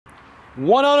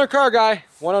One owner car guy,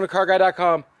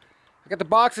 oneownercarguy.com. I got the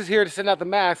boxes here to send out the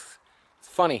masks. It's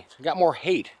funny, I got more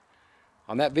hate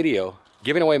on that video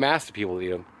giving away masks to people to eat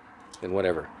them than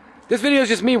whatever. This video is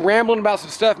just me rambling about some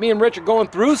stuff. Me and Rich are going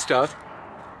through stuff.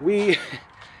 We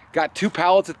got 2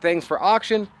 pallets of things for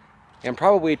auction and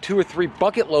probably 2 or 3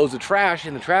 bucket loads of trash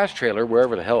in the trash trailer,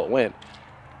 wherever the hell it went.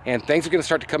 And things are gonna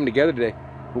start to come together today.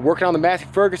 We're working on the Massey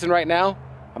Ferguson right now.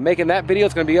 I'm making that video,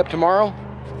 it's gonna be up tomorrow.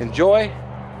 Enjoy.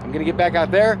 I'm gonna get back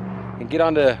out there and get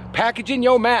on to packaging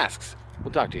yo masks.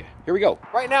 We'll talk to you. Here we go.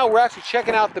 Right now we're actually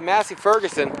checking out the Massey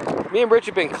Ferguson. Me and Rich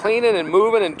have been cleaning and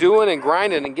moving and doing and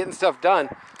grinding and getting stuff done.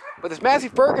 But this Massey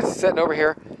Ferguson sitting over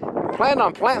here, we're planning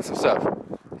on planting some stuff.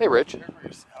 Hey Rich.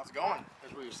 How's it going?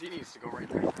 There's where your seat needs to go right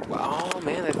there. Oh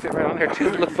man, that fit right on there too.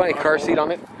 Look funny, car seat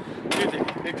on it. Dude,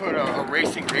 they put a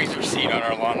racing razor seat on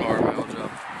our lawnmower at my old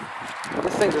job.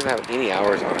 This thing doesn't have any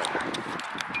hours on it.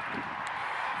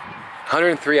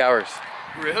 103 hours.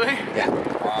 Really? Yeah.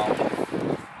 Wow.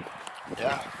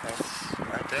 Yeah, that's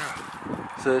right there.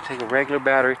 So take a regular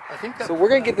battery. I think that, so we're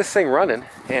gonna get this thing running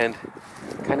and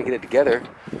kind of get it together.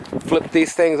 Flip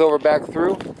these things over back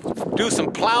through. Do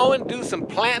some plowing, do some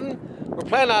planting. We're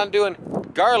planning on doing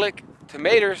garlic,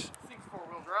 tomatoes. This thing's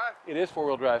 4-wheel drive. It is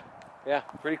 4-wheel drive. Yeah,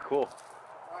 pretty cool.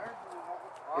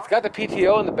 It's got the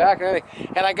PTO in the back and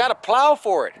everything. And I got a plow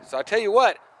for it. So I tell you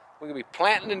what, we're gonna be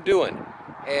planting and doing.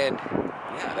 And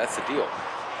yeah, that's the deal.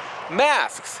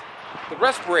 Masks, the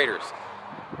respirators.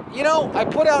 You know, I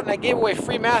put out and I gave away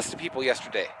free masks to people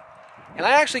yesterday. And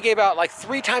I actually gave out like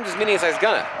 3 times as many as I was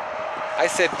gonna. I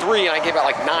said 3 and I gave out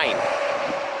like 9.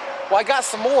 Well, I got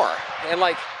some more. And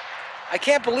like, I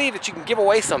can't believe that you can give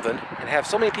away something and have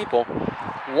so many people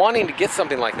wanting to get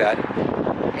something like that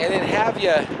and then have you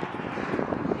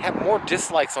have more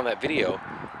dislikes on that video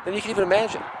than you can even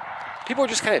imagine. People are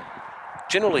just kind of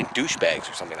generally douchebags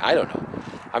or something. I don't know.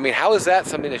 I mean, how is that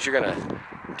something that you're gonna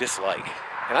dislike?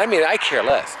 And I mean, I care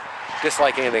less.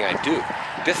 Dislike anything I do.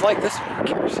 Dislike this one,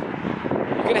 who cares?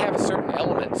 You're gonna have a certain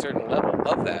element, certain level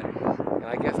of that. And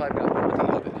I guess I've got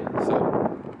plenty of it.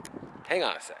 So, hang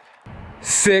on a sec.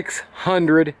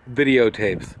 600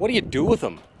 videotapes. What do you do with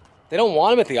them? They don't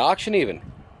want them at the auction even.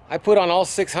 I put on all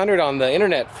 600 on the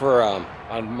internet for, on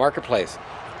Marketplace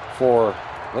for,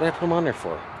 what did I put them on there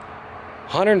for?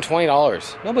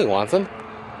 $120. Nobody wants them.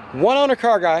 One owner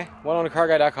car guy,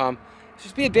 oneownercarguy.com.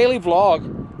 Just be a daily vlog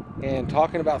and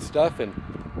talking about stuff. And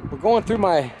we're going through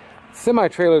my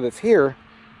semi-trailer that's here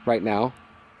right now.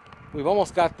 We've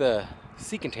almost got the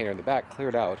sea container in the back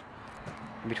cleared out.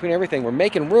 And between everything, we're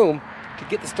making room to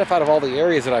get the stuff out of all the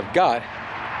areas that I've got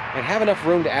and have enough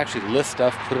room to actually list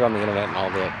stuff, put it on the internet and all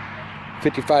that.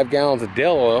 55 gallons of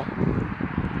Dell oil.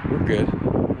 We're good.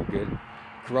 We're good.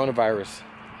 Coronavirus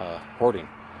hoarding.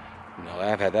 You know,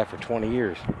 I've had that for 20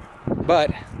 years.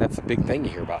 But that's a big thing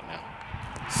you hear about now.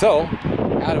 So,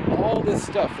 out of all this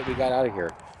stuff that we got out of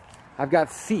here, I've got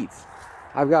seats.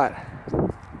 I've got...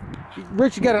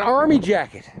 Rich, you got an army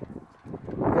jacket.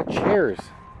 I've got chairs.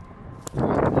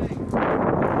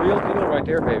 Real deal right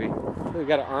there, baby. We've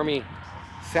got an army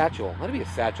satchel. That'd be a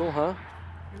satchel, huh?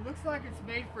 It looks like it's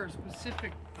made for a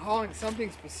specific, hauling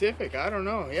something specific. I don't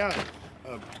know, yeah.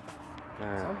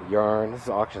 Yarn. This is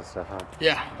auction stuff, huh?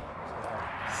 Yeah.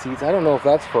 Seats. I don't know if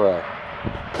that's for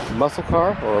a muscle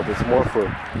car or if it's more for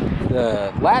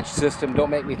the latch system. Don't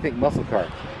make me think muscle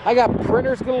car. I got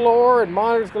printers galore and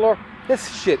monitors galore.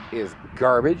 This shit is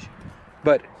garbage.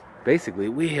 But basically,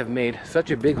 we have made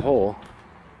such a big hole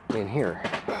in here.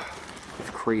 It's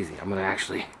crazy. I'm gonna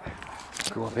actually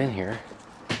go up in here.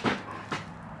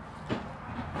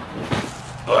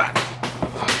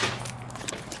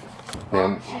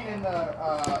 Machine and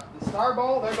the Star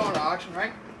Ball, they're going to auction,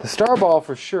 right? The Star Ball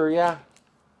for sure, yeah.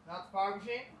 Not the fog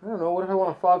machine? I don't know. What if I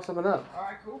want to fog something up?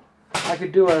 Alright, cool. I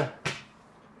could do a...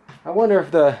 I wonder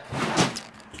if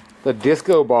the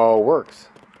disco ball works.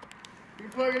 You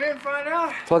can plug it in and find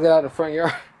out. Plug it out in the front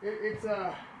yard. It's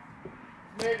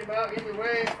made about either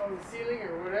way on the ceiling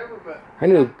or whatever, but... I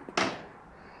knew...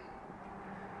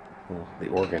 Oh, the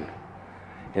organ.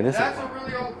 And this That's a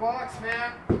really old box,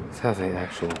 man. This has an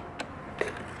actual...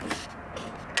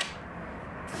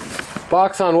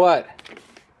 Box on what?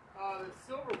 The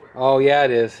silverware. Oh yeah,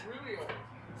 it is. Really old.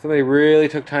 Somebody really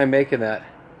took time making that.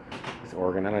 This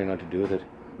organ, I don't even know what to do with it.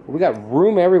 We got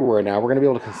room everywhere now. We're going to be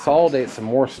able to consolidate some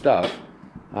more stuff.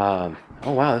 Oh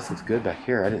wow, this looks good back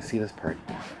here. I didn't see this part.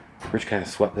 Rich kind of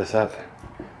swept this up.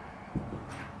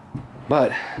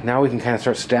 But now we can kind of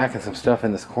start stacking some stuff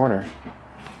in this corner.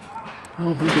 I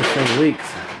don't think this thing leaks.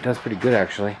 It does pretty good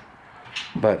actually.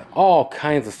 But all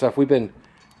kinds of stuff. We've been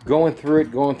going through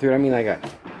it. I mean, I got...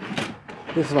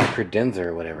 This is my credenza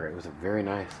or whatever. It was a very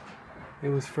nice It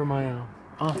was for my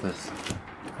office.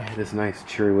 I had this nice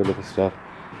cherry wood looking stuff.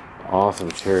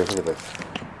 Awesome chairs. Look at this.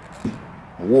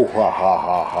 Whoa, ha ha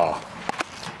ha ha.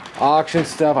 Auction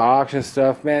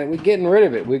stuff. Man, we're getting rid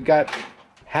of it. We've got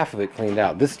half of it cleaned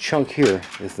out. This chunk here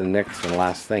is the next and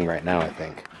last thing right now, I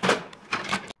think.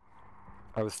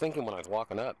 I was thinking when I was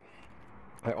walking up,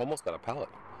 I almost got a pallet.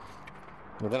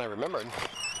 But then I remembered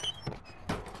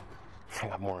I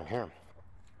got more in here.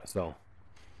 So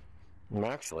I'm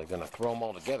actually going to throw them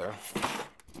all together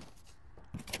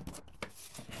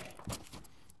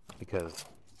because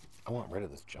I want rid of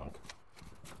this junk.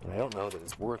 And I don't know that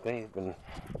it's worth even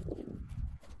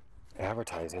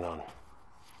advertising on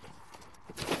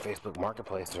Facebook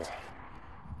Marketplace or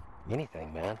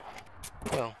anything, man.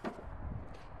 Well,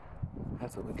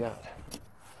 that's what we got.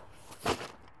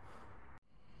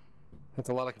 That's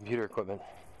a lot of computer equipment.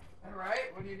 All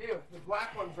right, what do? The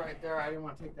black one's right there. I didn't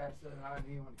want to take that, so I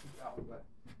didn't even want to keep that one. But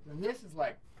then this is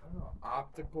like, I don't know,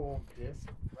 optical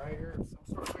disc writer of some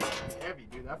sort. It's heavy,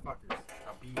 dude. That fucker's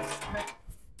a beast. I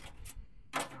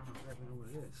don't exactly know what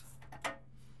it is.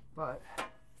 But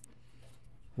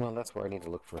well, that's where I need to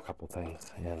look for a couple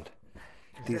things. And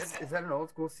is that an old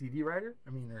school CD writer?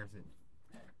 I mean, or is it?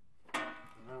 I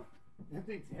don't know. That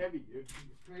thing's heavy, dude. It's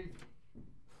crazy.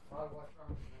 A lot of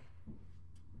electronics.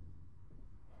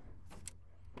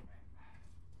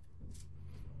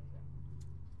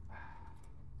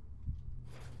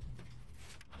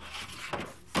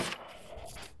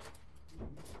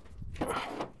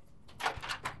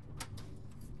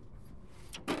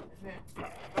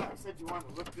 You wanted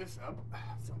to look this up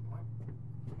at some point.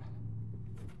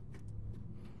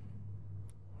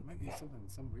 It might be something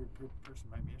some weird person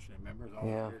might be interested in. Members, all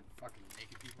yeah. weird fucking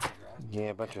naked people in grass. Yeah,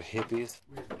 a bunch of hippies.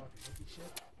 Weird fucking hippie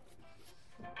shit.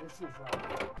 This is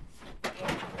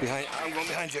behind. I'm going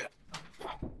behind you.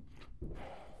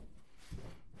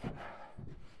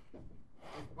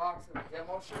 this box of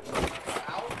demo shirts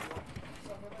out.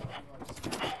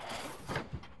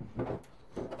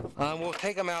 We'll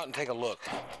take them out and take a look.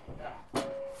 Yeah.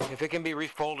 If it can be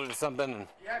refolded or something.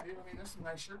 Yeah, dude. I mean, there's some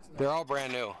nice shirts in there. They're all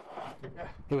brand new. Yeah.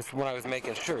 It was when I was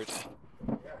making shirts.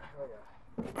 Yeah. Hell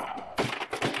yeah. Nice.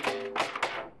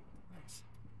 What's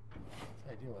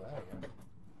the idea with that again?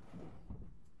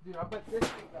 Dude, I bet this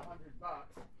thing's $100.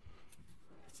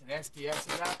 It's an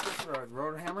SDS adapter for a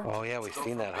rotor hammer. Oh yeah, we've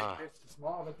seen that, huh? It's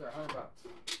small, but they're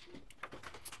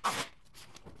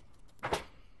 $100.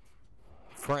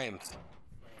 Frames.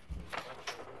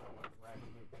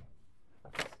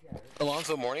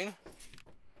 Alonzo Morning?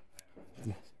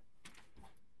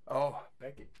 Oh,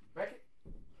 Beckett.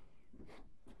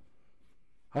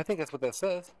 I think that's what that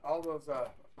says. All those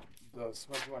ones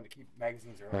you want to keep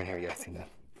magazines around. Right here, yeah, I've seen that.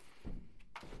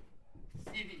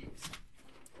 CDs.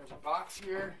 There's a box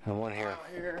here. And one here.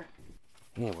 Here.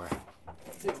 Anywhere.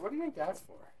 Dude, what do you think that's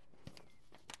for?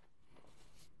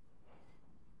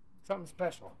 Something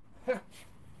special.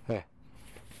 Hey.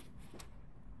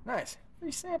 Nice.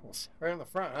 Free samples. Right on the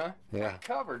front, huh? Yeah.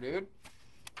 Cover, dude.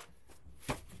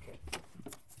 Okay.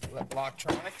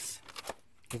 Electronics.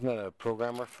 Isn't that a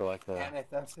programmer for like the...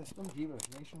 Anti-theft system. Dealers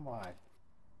nationwide.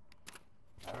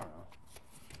 I don't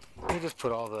know. You just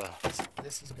put all the...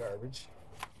 This is garbage.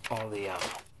 All the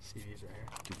CDs right here.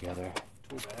 together.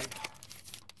 Tool bag.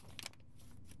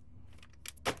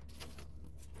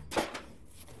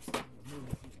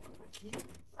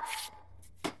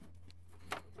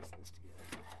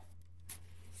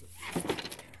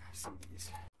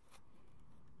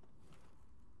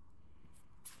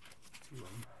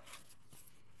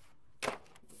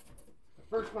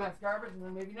 First glance garbage and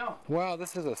then maybe no. Wow,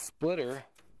 this is a splitter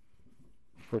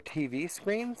for TV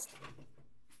screens?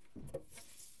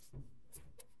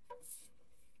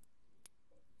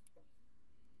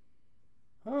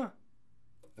 Huh.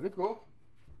 That'd be cool.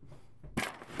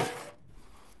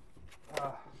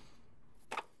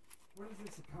 What is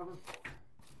this a cover for?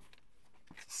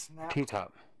 Snap.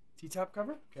 T-top. T-top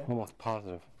cover? Okay. Almost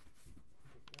positive.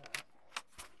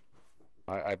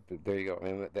 There you go. I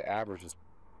mean, the average is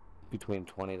between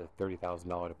 $20,000 to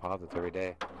 $30,000 deposits every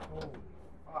day. Holy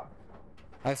fuck.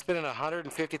 I'm spending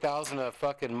 $150,000 a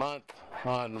fucking month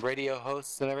on radio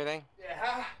hosts and everything.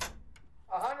 Yeah.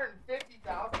 $150,000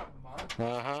 a month.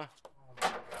 Uh-huh.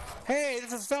 Hey,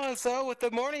 this is so-and-so with the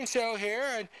morning show here,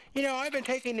 and, you know, I've been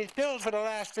taking these pills for the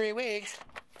last 3 weeks.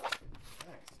 Nice.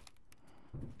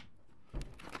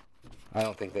 I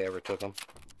don't think they ever took them.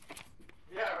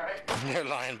 Yeah, right? They're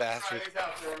lying bastards. These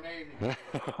out there are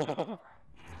amazing.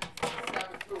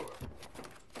 Saboteur.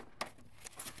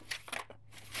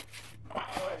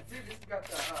 Oh, dude, this has got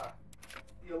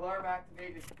the alarm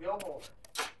activated bill holder.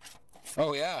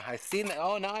 Oh, yeah, I seen that.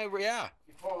 Oh, now yeah.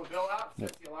 You pull the bill out,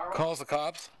 sets the alarm off. Calls the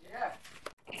cops. Yeah.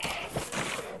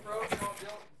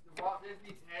 Walt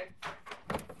Disney's head.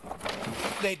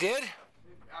 They did? It's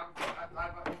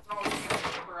all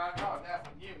I'm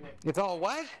asking you, Nick. It's all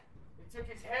what? They took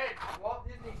his head, Walt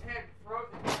Disney's head, froze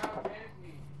it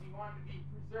cryogenically. He wanted to be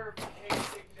preserved in case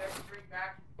they could ever bring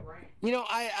back his brain. You know,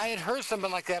 I had heard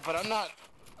something like that, but I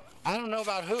don't know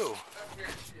about who. That's weird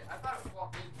shit. I thought it was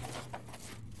Walt Disney.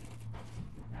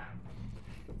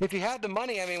 If you had the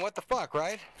money, I mean, what the fuck,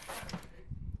 right?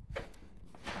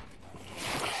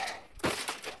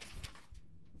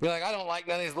 You're like, I don't like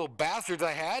none of these little bastards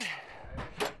I had.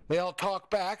 They all talk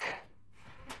back.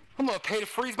 I'm gonna pay to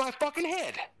freeze my fucking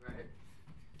head. Right.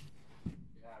 Yeah,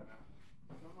 I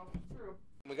don't know if it's true.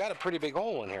 We got a pretty big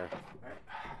hole in here.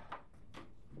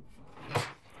 Right.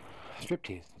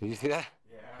 Striptease. Did you see that?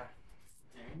 Yeah.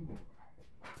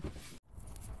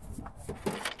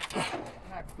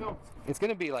 It's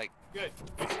gonna be like. Good.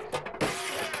 Yeah,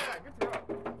 good throw.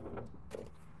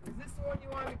 Is this the one you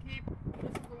wanted to keep?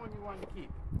 This is the one you wanted to keep.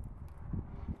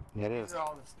 Yeah, it is. These are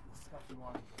all the stuff you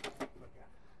wanted to look at.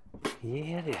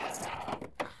 Yeah, it is.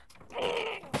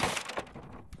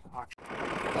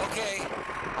 Okay,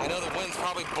 I know the wind's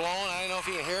probably blowing. I don't know if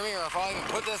you can hear me or if I'll even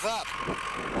put this up.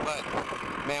 But,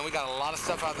 man, we got a lot of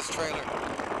stuff out of this trailer.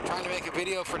 Trying to make a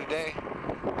video for today.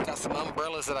 Got some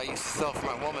umbrellas that I used to sell for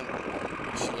my woman.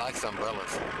 She likes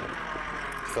umbrellas.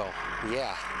 So,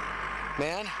 yeah.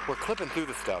 Man, we're clipping through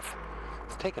the stuff.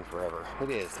 It's taking forever. It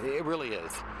is. It really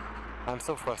is. I'm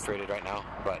so frustrated right now,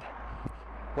 but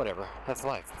whatever. That's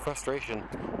life. Frustration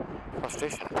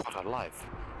part of life.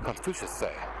 Confucius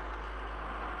say.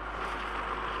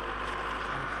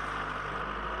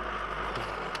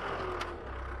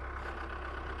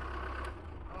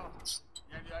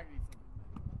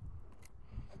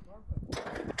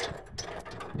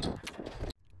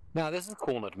 Now this is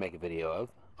cool enough to make a video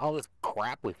of. All this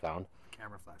crap we found.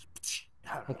 Camera flash.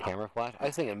 A camera flash? I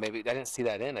was thinking maybe, I didn't see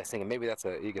that in. I was thinking maybe that's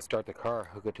you could start the car,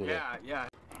 hook it to Yeah.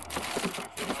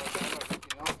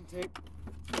 Tape.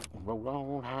 Roll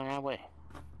on highway.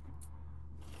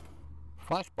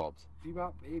 Flash bulbs.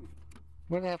 Bebop, baby.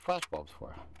 What do they have flash bulbs for?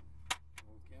 Old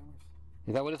cameras.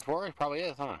 Is that what it's for? It probably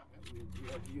is, huh? You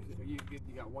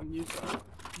got one use of it.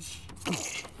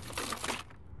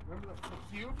 Remember the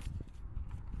cube?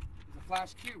 It's a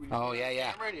flash cube. Oh, yeah.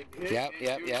 Yep.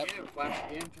 Flash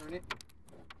again, turn it.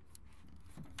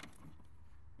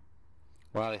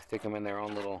 Wow, they stick them in their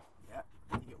own little... Yeah,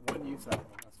 you get one use out of them.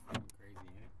 That's fucking crazy,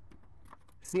 ain't it?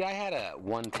 See, I had a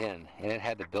 110, and it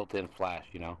had the built-in flash,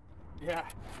 you know? Yeah.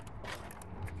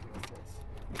 What's this?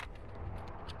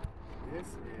 This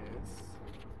is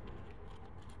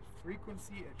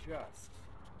frequency adjust.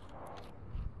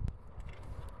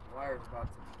 The wire's about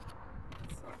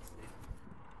to suck, see?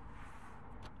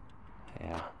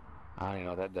 Yeah, I don't even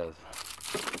know what that does.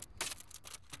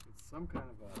 It's some kind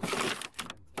of a antenna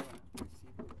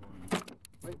receiver board.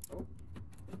 Wait, oh.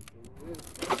 There it is.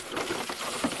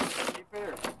 Keep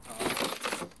it.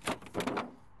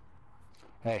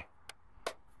 Hey,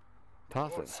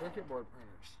 toss it. Circuit board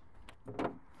printers.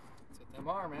 That's what them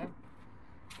are, man.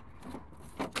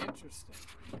 Interesting.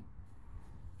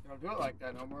 They don't do it like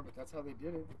that no more, but that's how they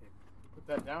did it. They put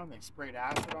that down, they sprayed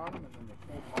acid on them, and then they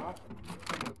pulled them off and put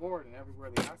them on the board, and everywhere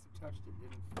the acid touched it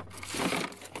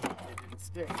didn't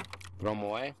stick. Throw them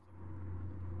away?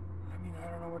 I mean, I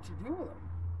don't know what you do with them.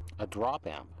 A drop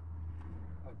amp.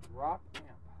 A drop amp.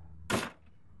 For,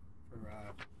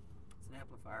 it's an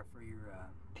amplifier for your,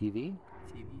 TV?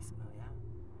 TV, so yeah.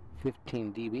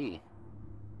 15 dB.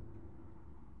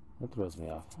 That throws me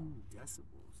off. 15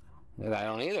 decibels. I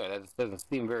don't either. That doesn't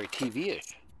seem very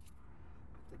TV-ish.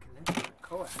 The connector,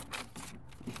 coax.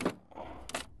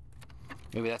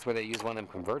 Maybe that's where they use one of them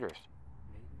converters.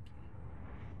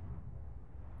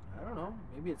 I don't know.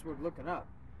 Maybe it's worth looking up.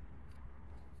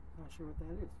 I'm not sure what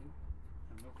that is, dude.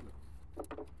 I have no clue.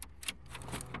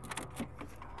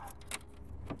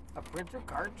 A printer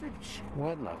cartridge?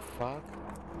 What in the fuck?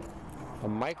 A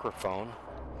microphone.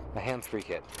 A hands-free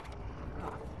kit.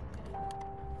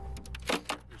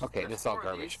 Okay, this is all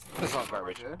garbage. This is all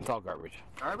garbage. It's all garbage.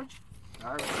 Garbage?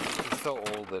 Garbage. It's so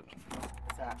old that...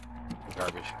 What's that?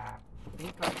 Garbage.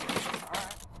 Pink cartridge.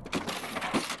 Alright.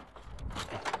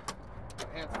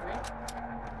 Hands-free?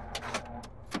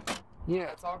 Yeah.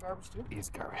 That's all garbage too? It's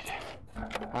garbage.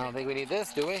 I don't think we need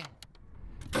this, do we?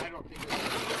 I don't think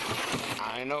it's...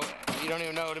 I know. You don't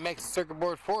even know what to make a circuit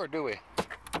board for, do we? Look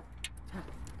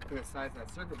at the size of that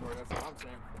circuit board, that's what I'm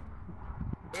saying.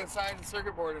 Look at the size of the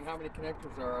circuit board and how many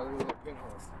connectors there are, little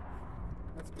pinholes.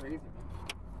 That's crazy, man.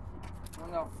 I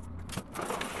don't know.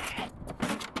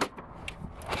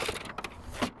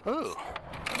 Ooh.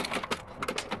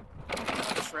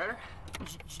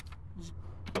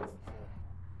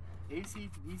 AC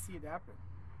to DC adapter.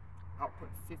 Output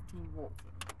 15 volts.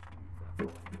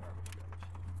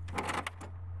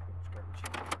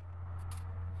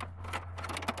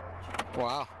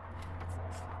 Wow.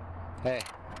 Hey.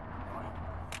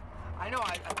 I know.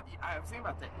 I was thinking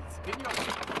about that. It's video. I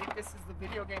think this is the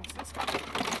video game system,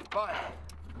 but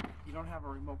you don't have a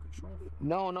remote control.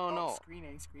 No. Screen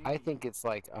A, screen I B. think it's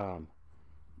like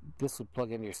this would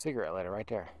plug into your cigarette lighter right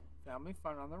there. Family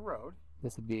fun on the road.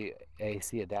 This would be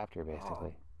AC adapter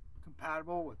basically.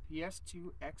 Compatible with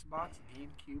PS2, Xbox,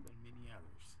 GameCube, and many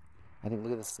others. I think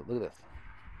look at this. Look at this.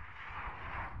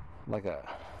 Like a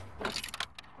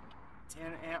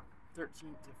 10 amp,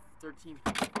 13 to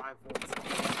 13.5 volts.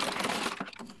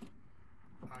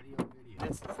 Audio, video.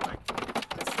 This is like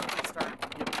this is when I started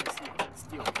giving this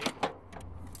steel cable.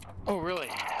 Oh really?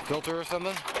 Filter or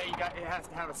something? Yeah, it has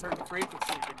to have a certain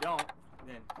frequency. If it don't,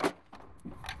 then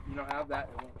you don't have that.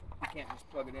 You can't just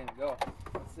plug it in and go.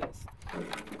 What's this?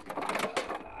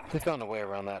 They found a way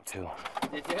around that too.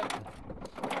 Did you?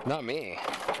 Not me.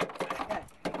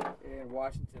 In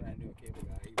Washington, I knew a cable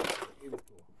guy. He was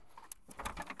cool.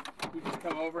 He just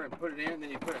come over and put it in, then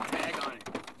he put a tag on it,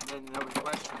 and then nobody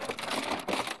questioned it.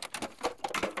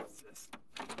 What's this?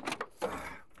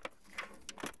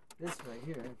 This right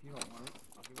here, if you don't want it,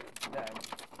 I'll give it to Dad.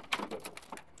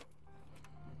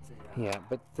 Yeah,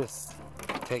 but this,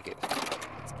 take it.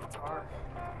 It's guitar.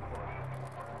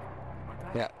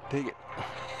 Yeah, take it.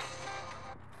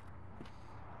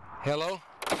 Hello?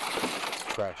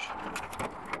 Trash.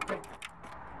 What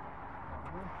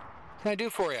can I do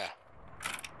for you?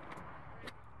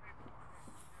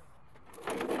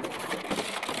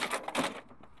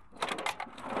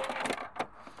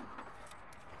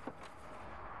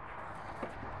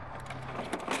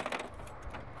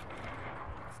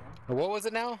 What was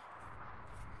it now?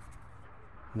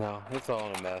 No, it's all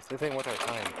in a mess. This ain't worth our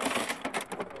time.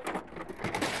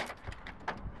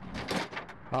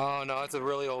 Oh no, it's a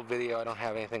really old video. I don't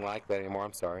have anything like that anymore.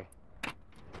 I'm sorry.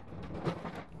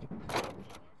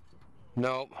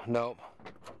 Nope.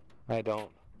 I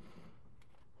don't.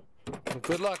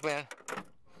 Good luck, man.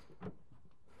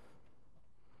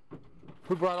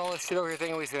 Who brought all this shit over here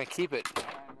thinking we was gonna keep it? I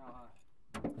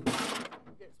know.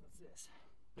 Guess what's this?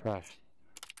 Trash.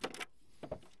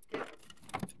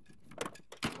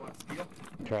 Steel?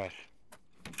 Trash.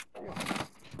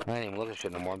 I ain't even look at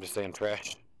shit no more. I'm just saying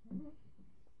trash.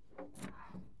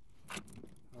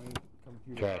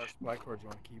 Trash. Black cords you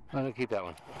want to keep? I'm gonna keep that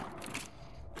one.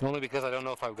 Only because I don't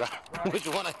know if I've got which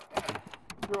one I...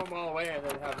 Throw them all away and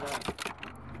then have one.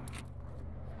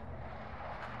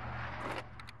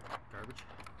 Garbage?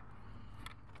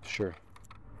 Sure.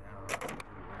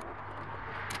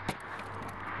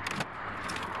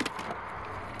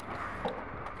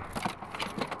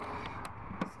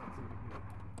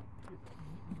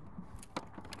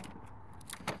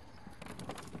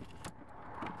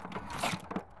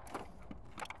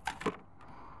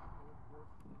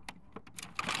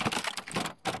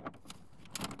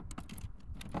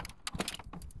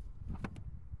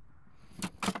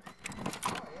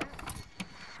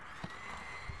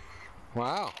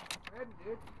 Wow. Red,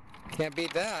 dude. Can't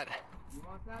beat that. You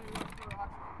want that or you want to throw it?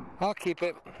 I'll keep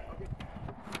it. Okay.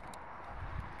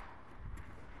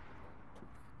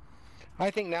 I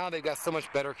think now they've got so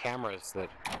much better cameras that...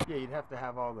 Yeah, you'd have to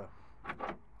have all the...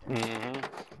 Mm-hmm. You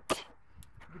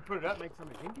could put it up, make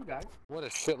something thank you guys. What a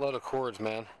shitload of cords,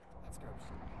 man. That's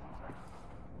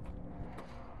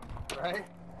garbage. Right?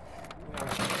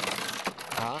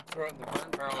 Huh? Throw it in the burn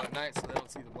barrel at night so they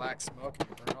don't see the black smoke and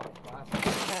burn all the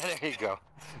plastic. There you go.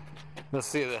 They'll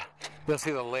see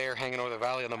the layer hanging over the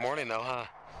valley in the morning though, huh?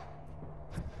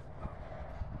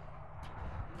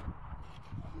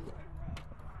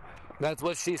 That's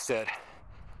what she said.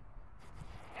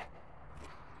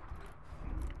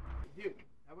 Dude,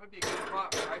 that would be a good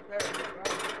spot right there.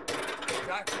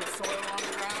 Got some soil on the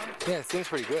ground. Yeah, it seems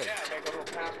pretty good. Yeah, make a little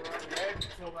path around the edge,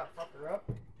 fill that fucker up.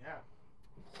 Yeah.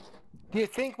 Do you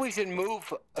think we should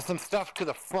move some stuff to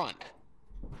the front?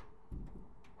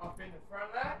 Up in the front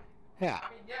of that? Yeah. I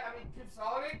mean,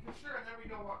 consolidate for sure, and then we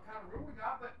know what kind of room we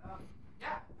got, but,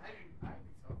 yeah, I think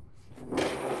so.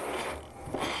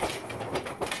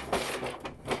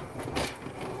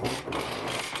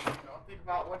 Think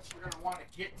about what you're going to want to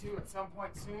get to at some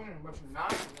point soon and what you're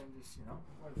not, and then just,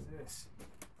 what is this?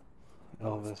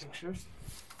 Oh, this. Pictures?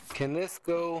 Can this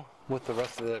go with the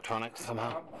rest of the electronics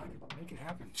somehow? Make it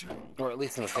happen, sure. Or at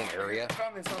least in the same area? I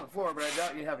found this on the floor, but I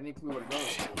doubt you'd have any clue what it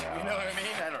goes to. No. You know what I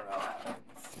mean? I don't know.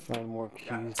 Find more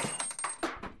keys.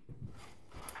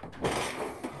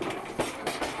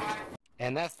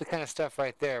 And that's the kind of stuff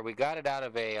right there. We got it out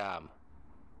of a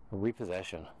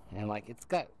repossession. And like, it's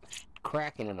got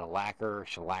cracking in the lacquer or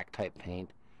shellac type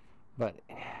paint. But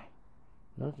I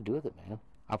don't know what to do with it, man.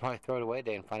 I'll probably throw it away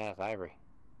today and find out it's ivory.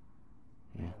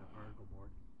 Yeah. Particle board.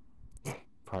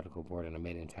 Particle board and a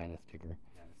made in China sticker.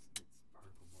 Yeah, it's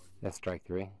particle board. That's strike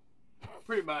 3.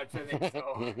 Pretty much, I think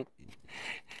so.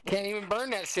 Can't even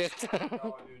burn that shit. No,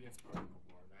 dude, it's particle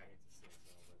board. I hate to say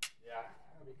so, but yeah,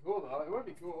 that'd be cool though. It would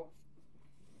be cool.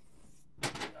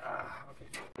 Okay.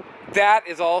 That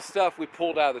is all stuff we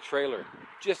pulled out of the trailer.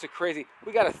 Just a crazy.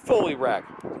 We got a Thule rack.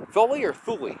 Thule or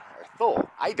Thule? Or Thule?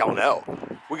 I don't know.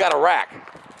 We got a rack.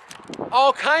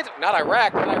 All kinds of, not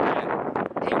Iraq, not Iran.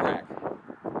 A rack.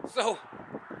 So,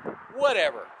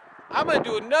 whatever. I'm going to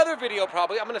do another video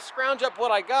probably. I'm going to scrounge up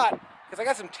what I got. Because I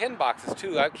got some 10 boxes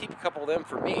too. I'll keep a couple of them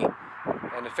for me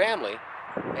and the family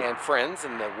and friends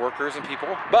and the workers and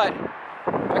people. But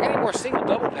if I got any more single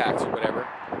double packs or whatever,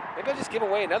 maybe I'll just give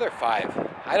away another 5.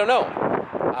 I don't know.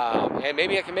 And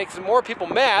maybe I can make some more people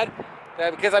mad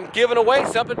because I'm giving away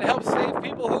something to help save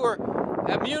people who are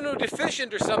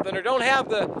immunodeficient or something, or don't have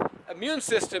the immune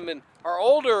system and are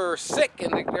older or sick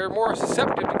and they're more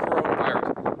susceptible to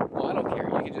coronavirus. Well, I don't care.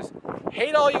 You can just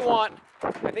hate all you want.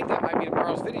 I think that might be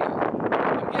tomorrow's video.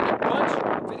 I'm getting a bunch of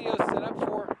videos set up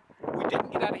for. We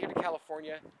didn't get out of here to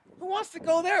California. Who wants to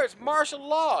go there? It's martial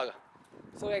law.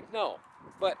 So like, no.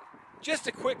 But just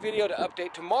a quick video to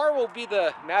update. Tomorrow will be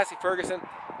the Massey Ferguson.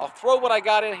 I'll throw what I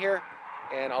got in here,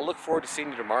 and I'll look forward to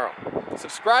seeing you tomorrow.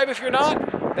 Subscribe if you're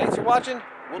not. Thanks for watching.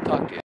 We'll talk to you.